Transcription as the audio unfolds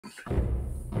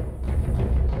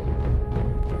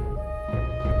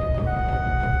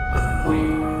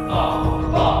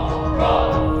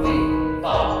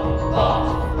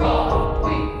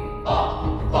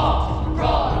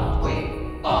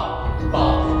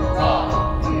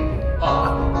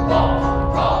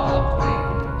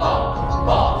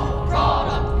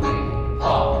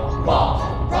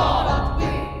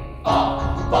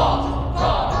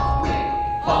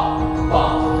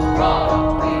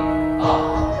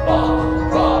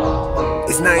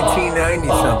It's 1990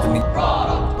 something.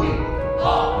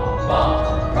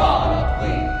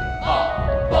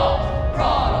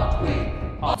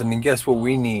 And guess what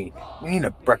we need? We need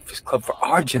a breakfast club for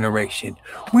our generation.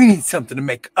 We need something to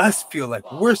make us feel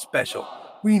like we're special.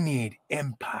 We need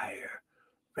Empire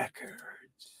Records.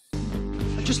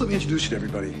 Just let me introduce you to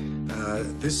everybody.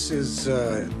 This is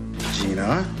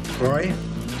Gina, Rory,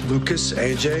 Lucas,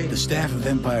 AJ. The staff of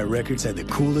Empire Records had the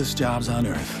coolest jobs on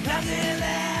earth.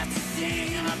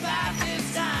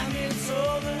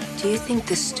 Do you think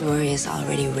the story is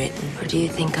already written, or do you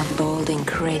think a bold and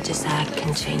courageous act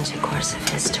can change the course of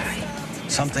history?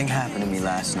 Something happened to me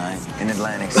last night in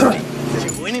Atlantic City.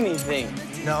 Did you win anything?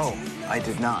 No, I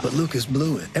did not. But Lucas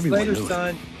blew it. Everyone knew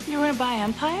son. it. You want to buy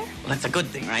Empire? Well, that's a good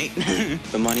thing, right?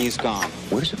 The money is gone.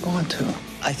 Where's it going to?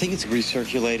 I think it's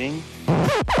recirculating.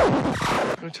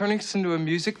 We're turning this into a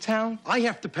music town? I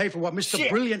have to pay for what Mr.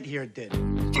 Brilliant here did.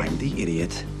 I'm the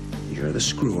idiot. You're the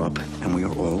screw-up, and we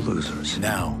are all losers.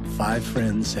 Now, 5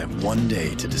 friends have one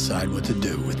day to decide what to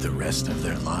do with the rest of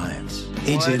their lives.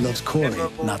 AJ loves Corey,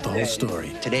 not the whole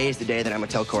story. Today is the day that I'm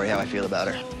gonna tell Corey how I feel about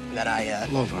her. That I,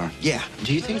 Love her. Yeah.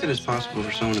 Do you think that it's possible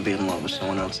for someone to be in love with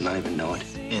someone else and not even know it?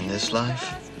 In this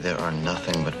life, there are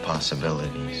nothing but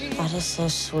possibilities. That is so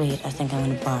sweet. I think I'm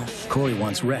gonna barf. Corey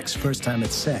wants Rex first time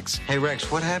at sex. Hey,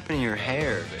 Rex, what happened to your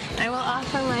hair? I will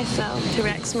offer myself to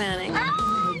Rex Manning.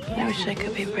 I wish I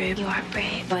could be brave. You are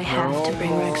brave. I have to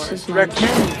bring Rex's lunch.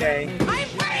 Rex Day. I'm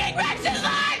bringing Rex's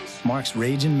lunch! Mark's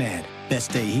raging mad.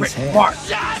 Best day he's had. Mark.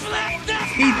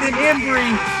 Ethan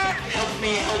Embry. Help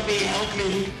me, help me, help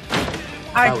me.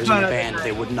 If I was in a band,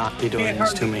 they would not be doing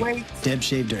this to me. Deb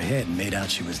shaved her head and made out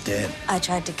she was dead. I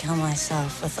tried to kill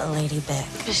myself with a lady big.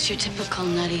 Just your typical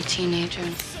nutty teenager.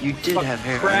 You did have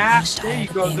hair. Craft. There you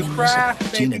go. The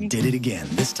craft. Gina did it again,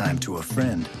 this time to a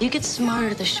friend. You get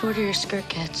smarter the shorter your skirt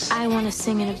gets. I want to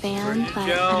sing in a band, but I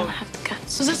don't have the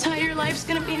guts. So is this how your life's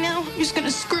gonna be now? You're just gonna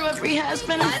screw every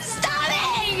has-been? I'm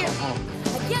starting!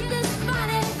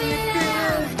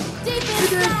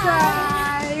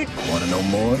 Want to know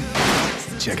more?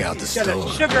 Check out the Got a store.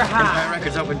 sugar high. Empire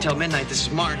Records open till midnight. This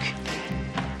is Mark.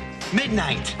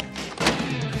 Midnight.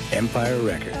 Empire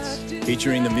Records,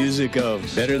 featuring the music of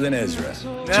Better Than Ezra,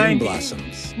 Gin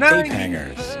Blossoms, Ape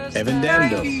Hangers, Evan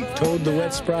Dando, Toad the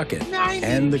Wet Sprocket,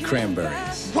 and the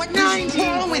Cranberries. What is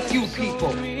wrong with you people?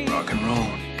 Rock and roll.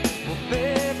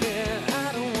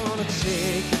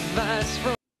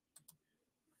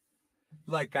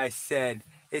 Like I said,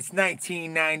 it's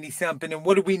 1990 something, and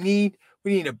what do we need?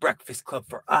 We need a breakfast club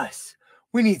for us.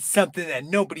 We need something that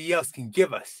nobody else can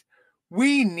give us.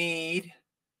 We need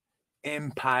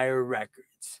Empire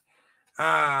Records.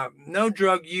 No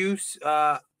drug use.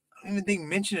 I don't even think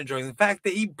mention of drugs. In fact,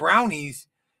 they eat brownies.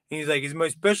 And he's like, it's my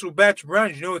special batch of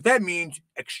brownies. You know what that means?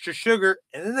 Extra sugar.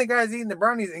 And then the guy's eating the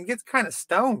brownies and gets kind of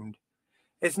stoned.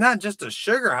 It's not just a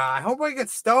sugar high. I hope I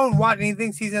get stoned watching. He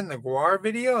thinks he's in the Guar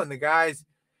video, and the guy's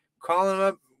calling him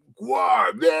up,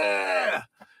 Guar, yeah.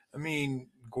 I mean,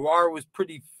 Guar was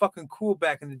pretty fucking cool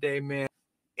back in the day, man.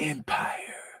 Empire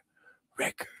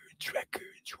Records,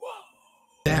 whoa.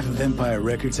 Staff of Empire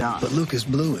Records out, but Lucas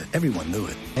blew it. Everyone knew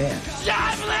it. Yeah.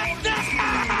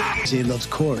 Jay loves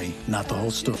Corey, not the whole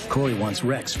story. Corey wants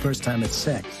Rex first time at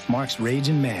sex. Mark's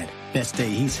raging mad. Best day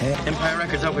he's had. Empire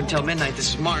Records open till midnight.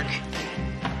 This is Mark.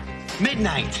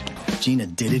 Midnight. Gina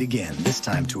did it again, this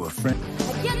time to a friend.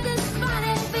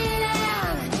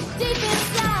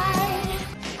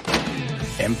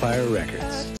 Empire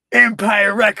Records.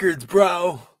 Empire Records,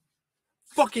 bro.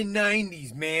 Fucking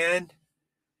 90s, man.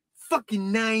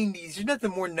 Fucking 90s. There's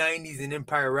nothing more 90s than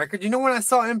Empire Records. You know when I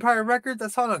saw Empire Records? I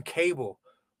saw it on cable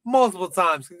multiple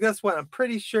times. Guess what? I'm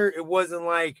pretty sure it wasn't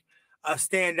like a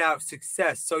standout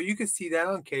success. So you can see that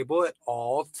on cable at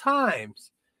all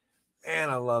times. And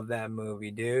I love that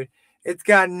movie, dude. It's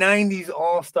got 90s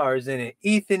all-stars in it.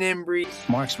 Ethan Embry.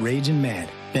 Mark's raging mad.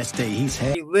 Best day he's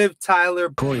had. Liv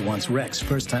Tyler. Corey wants Rex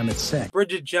first time at sex.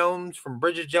 Bridget Jones from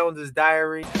Bridget Jones's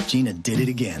Diary. Gina did it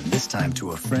again, this time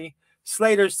to a friend.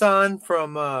 Slater's son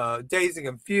from Dazed and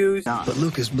Confused. But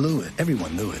Lucas blew it.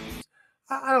 Everyone knew it.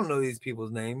 I don't know these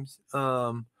people's names.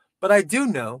 But I do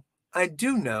know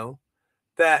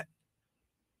that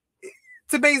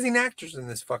it's amazing actors in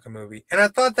this fucking movie. And I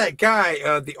thought that guy,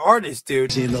 the artist dude.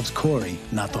 Jay loves Corey,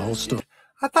 not the whole story.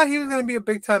 I thought he was going to be a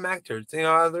big time actor. You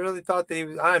know, I really thought that he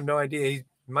was. I have no idea. He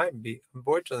might be.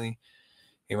 Unfortunately,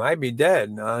 he might be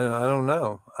dead. I don't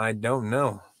know. I don't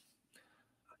know.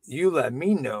 You let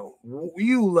me know.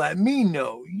 You let me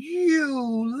know.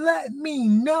 You let me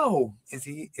know. Is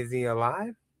he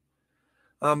alive?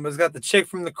 It's got the chick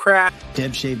from The Craft.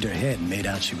 Deb shaved her head and made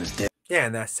out she was dead. Yeah,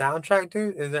 and that soundtrack,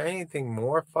 dude, is there anything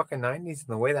more fucking 90s than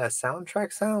the way that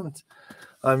soundtrack sounds?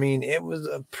 I mean, it was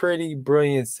a pretty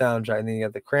brilliant soundtrack. And then you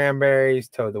got the Cranberries,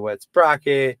 Toad the Wet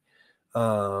Sprocket,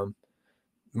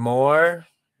 more,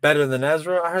 Better Than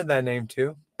Ezra. I heard that name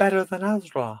too. Better Than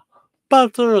Ezra.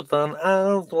 Better Than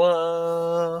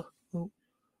Ezra.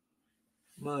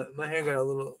 My hair got a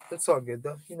little, it's all good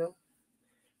though, you know.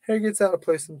 Hair gets out of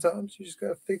place sometimes. You just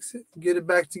gotta fix it, get it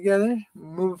back together,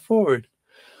 move it forward.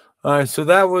 All right, so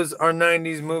that was our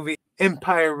 90s movie,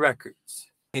 Empire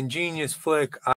Records. Ingenious flick.